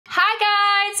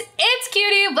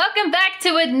welcome back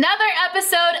to another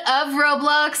episode of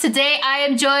Roblox. Today I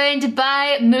am joined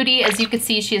by Moody. As you can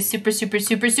see, she is super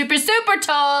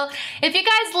tall. If you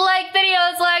guys like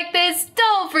videos like this,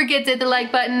 don't forget to hit the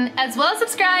like button, as well as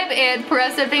subscribe and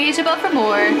press the notification bell for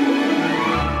more.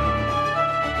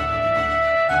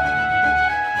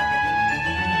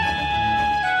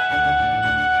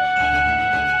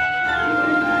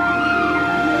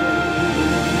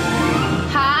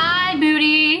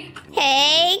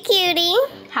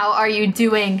 How are you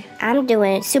doing? I'm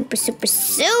doing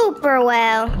super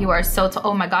well. You are so tall.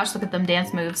 Oh my gosh, look at them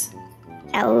dance moves.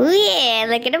 Oh yeah,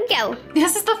 look at them go.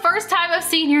 This is the first time I've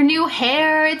seen your new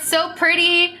hair. It's so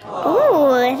pretty.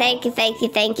 Ooh, thank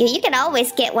you. You can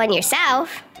always get one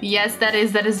yourself. Yes, that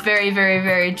is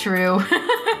very true.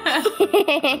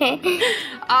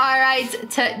 All right,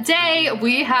 today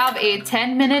we have a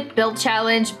 10-minute build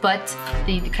challenge, but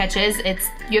the catch is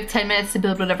you have 10 minutes to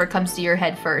build whatever comes to your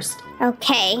head first.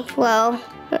 Okay, well,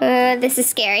 this is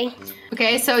scary.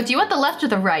 Okay, so do you want the left or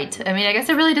the right? I mean, I guess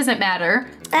it really doesn't matter.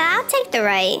 I'll take the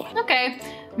right. Okay,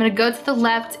 I'm gonna go to the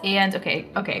left and, okay.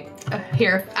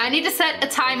 Here, I need to set a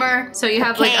timer, so you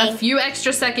have like a few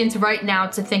extra seconds right now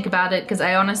to think about it, because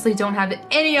I honestly don't have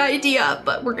any idea,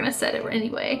 but we're gonna set it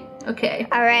anyway. Okay.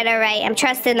 All right, I'm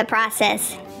trusting the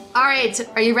process. All right,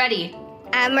 are you ready?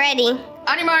 I'm ready.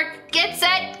 On your mark, get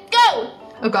set, go!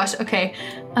 Oh gosh, okay.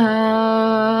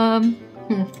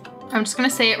 I'm just gonna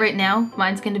say it right now.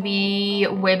 Mine's gonna be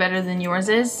way better than yours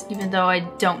is, even though I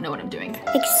don't know what I'm doing.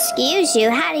 Excuse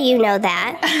you, how do you know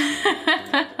that?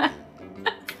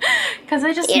 Because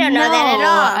I just You don't know that at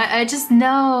all. I just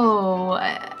know.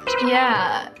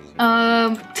 Yeah.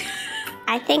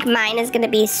 I think mine is gonna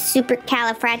be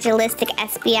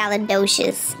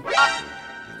supercalifragilisticexpialidocious.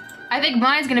 I think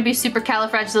mine's gonna be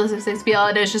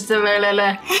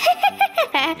supercalifragilisticexpialidocious.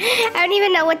 I don't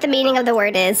even know what the meaning of the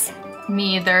word is.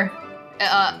 Me either.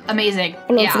 Amazing.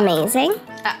 It means amazing?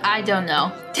 I don't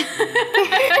know.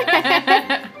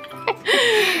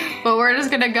 But we're just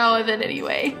gonna go with it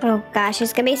anyway. Oh gosh,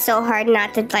 it's gonna be so hard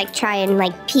not to like try and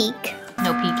like peek.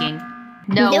 No peeking.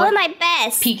 No. I'm doing my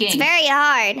best. Peeking. It's very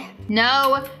hard.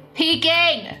 No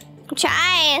peeking. I'm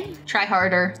trying. Try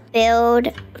harder.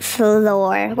 Build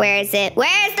floor. Where is it?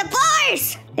 Where's the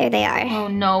floors? There they are. Oh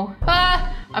no.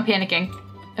 I'm panicking.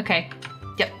 Okay.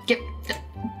 Yep.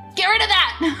 Get rid of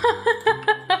that!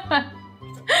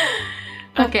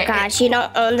 Okay. Oh gosh, you don't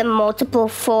own the multiple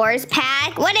fours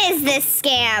pack? What is this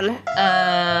scam?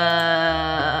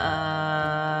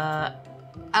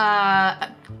 I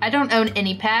don't own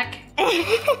any pack. Sorry.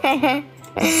 Sorry.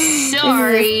 This is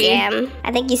a scam.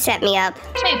 I think you set me up.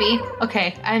 Maybe.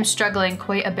 Okay, I'm struggling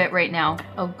quite a bit right now.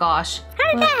 Oh gosh.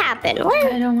 How did that happen?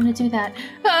 What? I don't want to do that.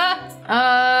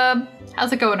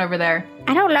 How's it going over there?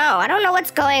 I don't know. I don't know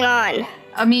what's going on.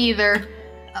 Me either.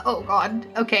 Oh god.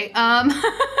 Okay.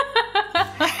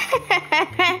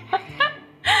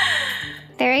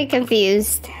 Very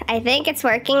confused. I think it's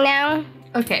working now.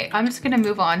 Okay, I'm just gonna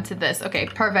move on to this. Okay,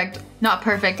 perfect. Not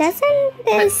perfect. Doesn't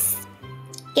this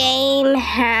game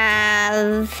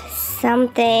have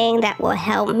something that will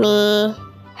help me?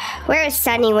 Where is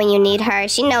Sunny when you need her?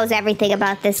 She knows everything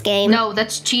about this game. No,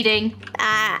 that's cheating.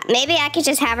 Maybe I could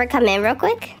just have her come in real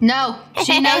quick? No,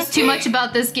 she knows too much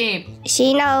about this game.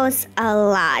 She knows a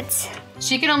lot.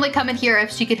 She can only come in here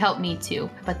if she could help me too.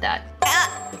 How about that?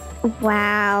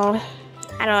 Wow.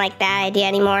 I don't like that idea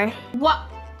anymore. What?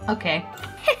 Okay.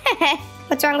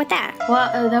 What's wrong with that?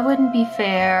 Well, that wouldn't be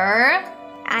fair.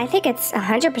 I think it's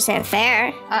 100%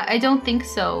 fair. I don't think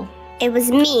so. It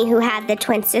was me who had the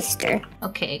twin sister.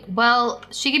 Okay, well,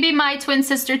 she could be my twin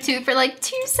sister too for like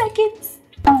 2 seconds.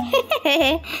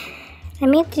 Let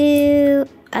me do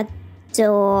a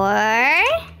door.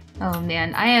 Oh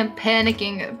man, I am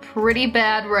panicking pretty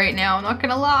bad right now, I'm not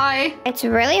gonna lie. It's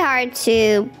really hard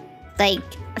to, like,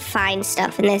 find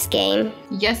stuff in this game.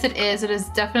 Yes, it is. It is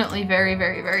definitely very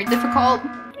difficult.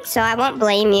 So I won't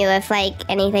blame you if, like,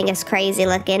 anything is crazy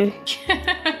looking.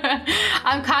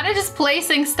 I'm kind of just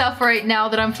placing stuff right now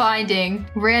that I'm finding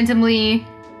randomly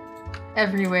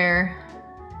everywhere.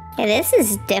 Yeah, this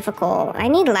is difficult. I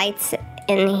need lights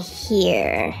in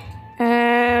here.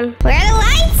 Where are the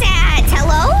lights at?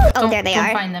 Hello? Oh, there they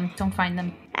are. Don't find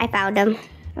them. I found them.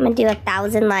 I'm gonna do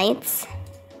 1,000 lights.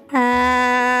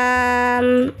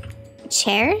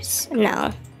 Chairs?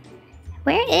 No.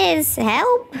 Where is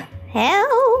help?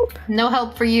 Help! No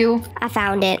help for you. I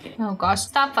found it. Oh gosh,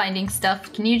 stop finding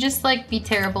stuff. Can you just like be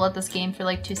terrible at this game for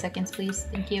like 2 seconds, please?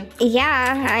 Thank you.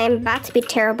 Yeah, I'm about to be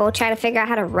terrible trying to figure out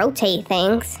how to rotate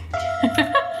things.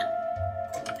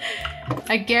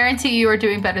 I guarantee you are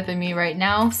doing better than me right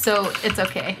now, so it's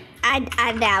okay. I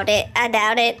doubt it. I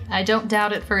doubt it. I don't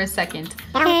doubt it for a second.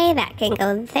 Okay, that can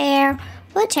go there.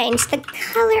 We'll change the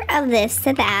color of this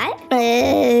to that.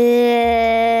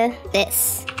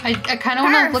 This. I kind of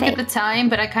want to look at the time,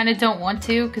 but I kind of don't want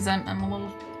to because I'm a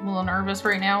little nervous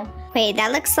right now. Wait,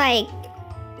 that looks like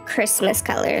Christmas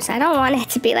colors. I don't want it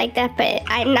to be like that, but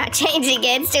I'm not changing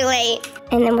it. It's too late.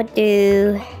 And then we'll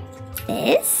do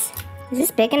this. Is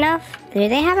this big enough? Do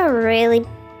they have a really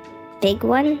big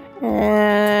one?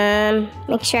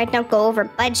 Make sure I don't go over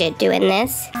budget doing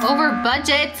this. Over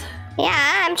budget?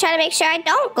 Yeah, I'm trying to make sure I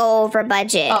don't go over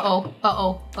budget.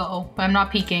 Uh-oh. I'm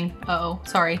not peeking. Uh-oh,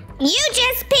 sorry. You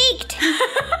just peeked!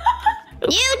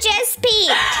 You just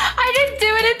peeked! I didn't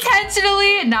do it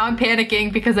intentionally, and now I'm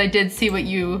panicking because I did see what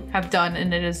you have done,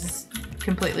 and it is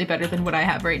completely better than what I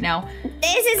have right now.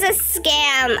 This is a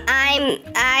scam.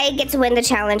 I get to win the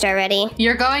challenge already.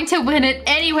 You're going to win it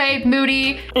anyway,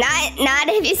 Moody. Not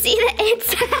if you see the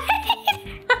inside.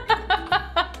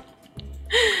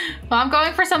 Well, I'm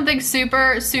going for something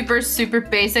super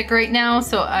basic right now,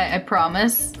 so I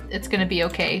promise it's gonna be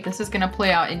okay. This is gonna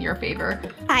play out in your favor.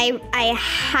 I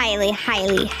highly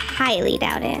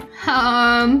doubt it.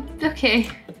 Okay.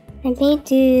 Let me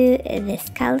do this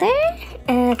color.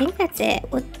 I think that's it.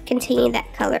 We'll continue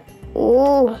that color.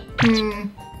 Ooh.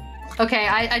 Okay,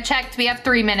 I checked. We have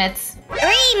 3 minutes. 3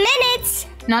 minutes?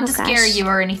 Not to scare you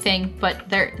or anything, but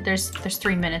there's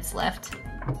 3 minutes left.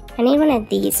 I need one of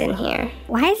these in here.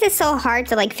 Why is it so hard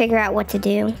to like figure out what to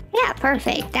do? Yeah,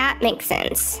 perfect. That makes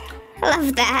sense. I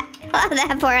love that. I love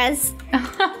that for us.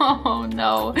 Oh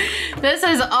no, this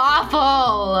is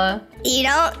awful. You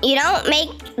don't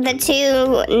make the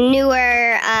 2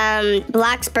 newer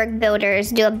Bloxburg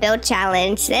builders do a build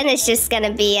challenge. Then it's just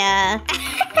gonna be a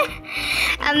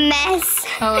a mess.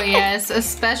 Oh yes,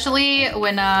 especially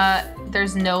when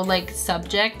there's no like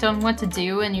subject on what to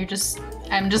do, and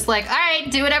I'm just like, all right,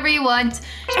 do whatever you want.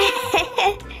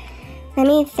 Let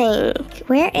me think.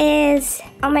 Where is...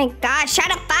 Oh my gosh,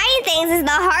 trying to find things is the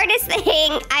hardest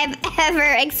thing I've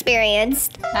ever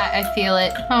experienced. I feel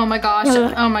it. Oh my gosh.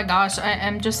 Oh my gosh. I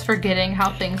am just forgetting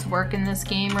how things work in this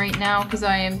game right now because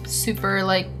I am super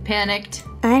like panicked.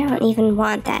 I don't even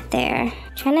want that there.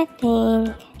 I'm trying to think.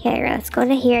 Okay, let's go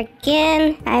to here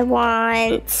again. I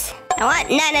want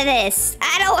none of this.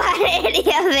 I don't want any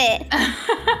of it.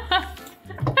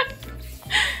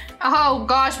 Oh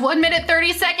gosh, 1 minute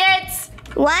 30 seconds.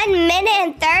 1 minute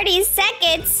and 30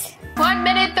 seconds. 1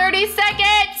 minute 30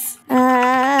 seconds.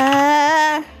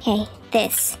 Okay,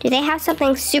 this. Do they have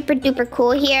something super duper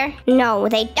cool here? No,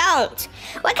 they don't.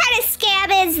 What kind of scam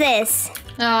is this?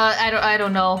 I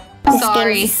don't know. This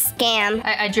Sorry. game's a scam.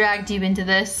 I dragged you into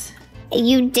this.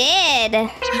 You did.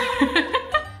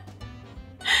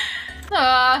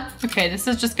 Okay, this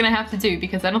is just gonna have to do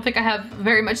because I don't think I have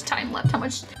very much time left. How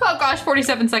much? Oh gosh,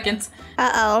 47 seconds.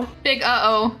 Uh-oh. Big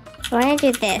uh-oh. I want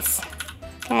to do this.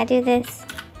 Can I do this?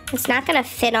 It's not gonna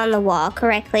fit on the wall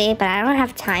correctly, but I don't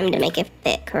have time to make it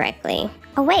fit correctly.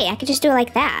 Oh wait, I could just do it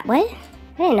like that. What? I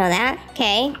didn't know that.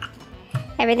 Okay.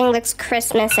 Everything looks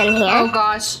Christmas in here. Oh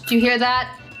gosh, do you hear that?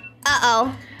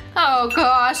 Uh-oh. Oh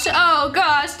gosh,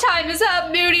 time is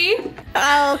up, Moody.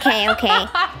 Oh, okay.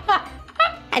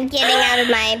 I'm getting out of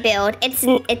my build. It's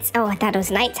oh, I thought it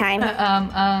was nighttime.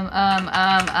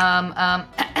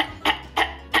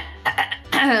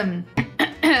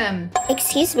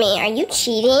 Excuse me, are you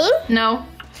cheating? No.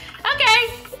 Okay.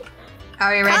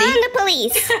 Are we ready? Call the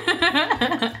police.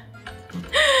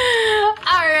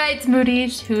 All right, Moody,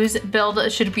 whose build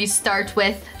should we start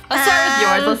with? Let's start with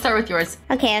yours. Let's start with yours.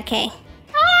 Okay. Oh,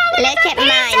 look at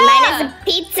mine. Mine is a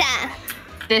pizza.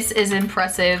 This is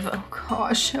impressive. Oh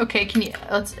gosh. Okay, can you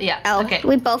Oh, okay.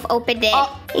 We both opened it.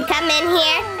 Oh. You come in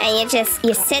here and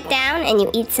you sit down and you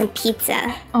eat some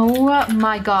pizza. Oh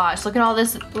my gosh. Look at all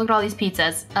this. Look at all these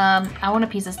pizzas. I want a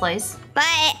pizza slice. But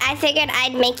I figured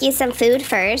I'd make you some food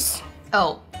first.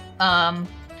 Oh, Don't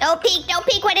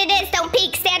peek what it is. Don't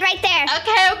peek. Stand right there.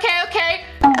 Okay.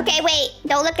 Okay, wait.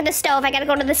 Don't look at the stove. I gotta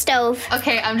go to the stove.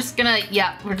 Okay,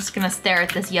 we're just gonna stare at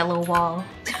this yellow wall.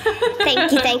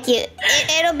 Thank you.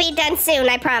 It'll be done soon,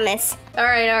 I promise. All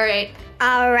right.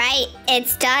 All right,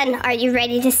 it's done. Are you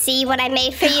ready to see what I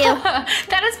made for you?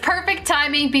 That is perfect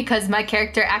timing because my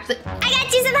character actually... I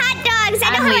got you some hot dogs. I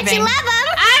know how much you love them.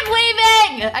 I'm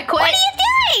leaving. I quit. What are you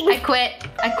doing? I quit.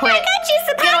 I got you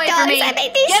some hot dogs. I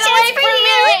made these Get just away for from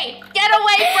you. me! Get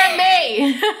away from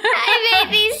me! I made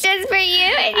these just for you,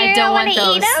 and you I don't want want to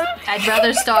eat those. them? I'd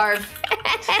rather starve.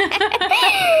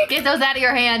 Get those out of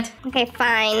your hand. Okay,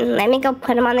 fine. Let me go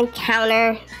put them on the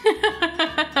counter.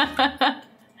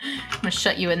 I'm gonna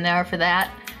shut you in there for that.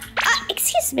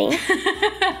 Excuse recipe.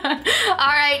 All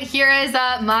right, here is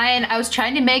mine. I was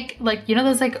trying to make, like, you know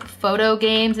those like photo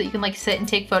games that you can like sit and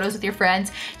take photos with your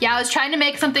friends? Yeah, I was trying to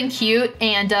make something cute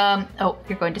and, oh,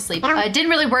 you're going to sleep. It didn't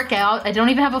really work out. I don't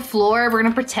even have a floor. We're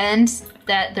gonna pretend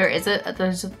that there's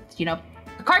a, you know,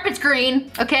 the carpet's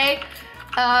green, okay?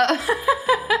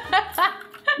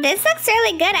 This looks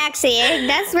really good, actually. It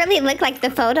does really look like the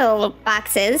photo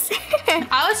boxes.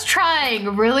 I was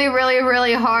trying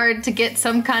really hard to get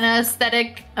some kind of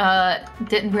aesthetic.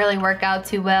 Didn't really work out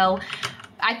too well.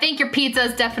 I think your pizza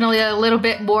is definitely a little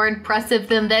bit more impressive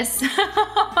than this. I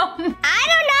don't know.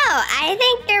 I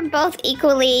think they're both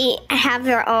equally have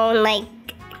their own, like,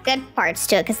 good parts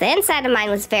to it, because the inside of mine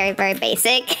was very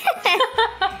basic.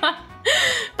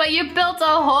 But you built a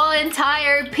whole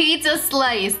entire pizza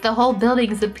slice. The whole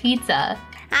building's a pizza.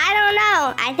 I don't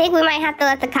know. I think we might have to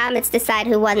let the comments decide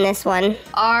who won this one.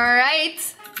 All right.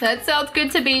 That sounds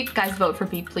good to me. Guys, vote for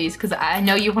me, please, because I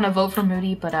know you want to vote for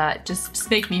Moody, but just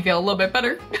make me feel a little bit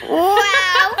better.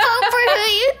 Wow, vote for who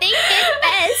you think is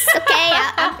best. Okay,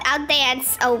 I'll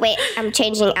dance. Oh, wait, I'm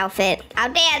changing outfit.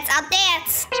 I'll dance.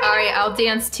 All right, I'll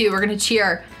dance too. We're going to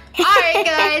cheer. All right,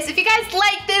 guys, if you guys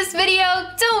like this video,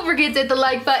 don't forget to hit the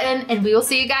like button, and we will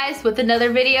see you guys with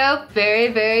another video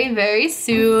very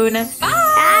soon.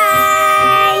 Bye!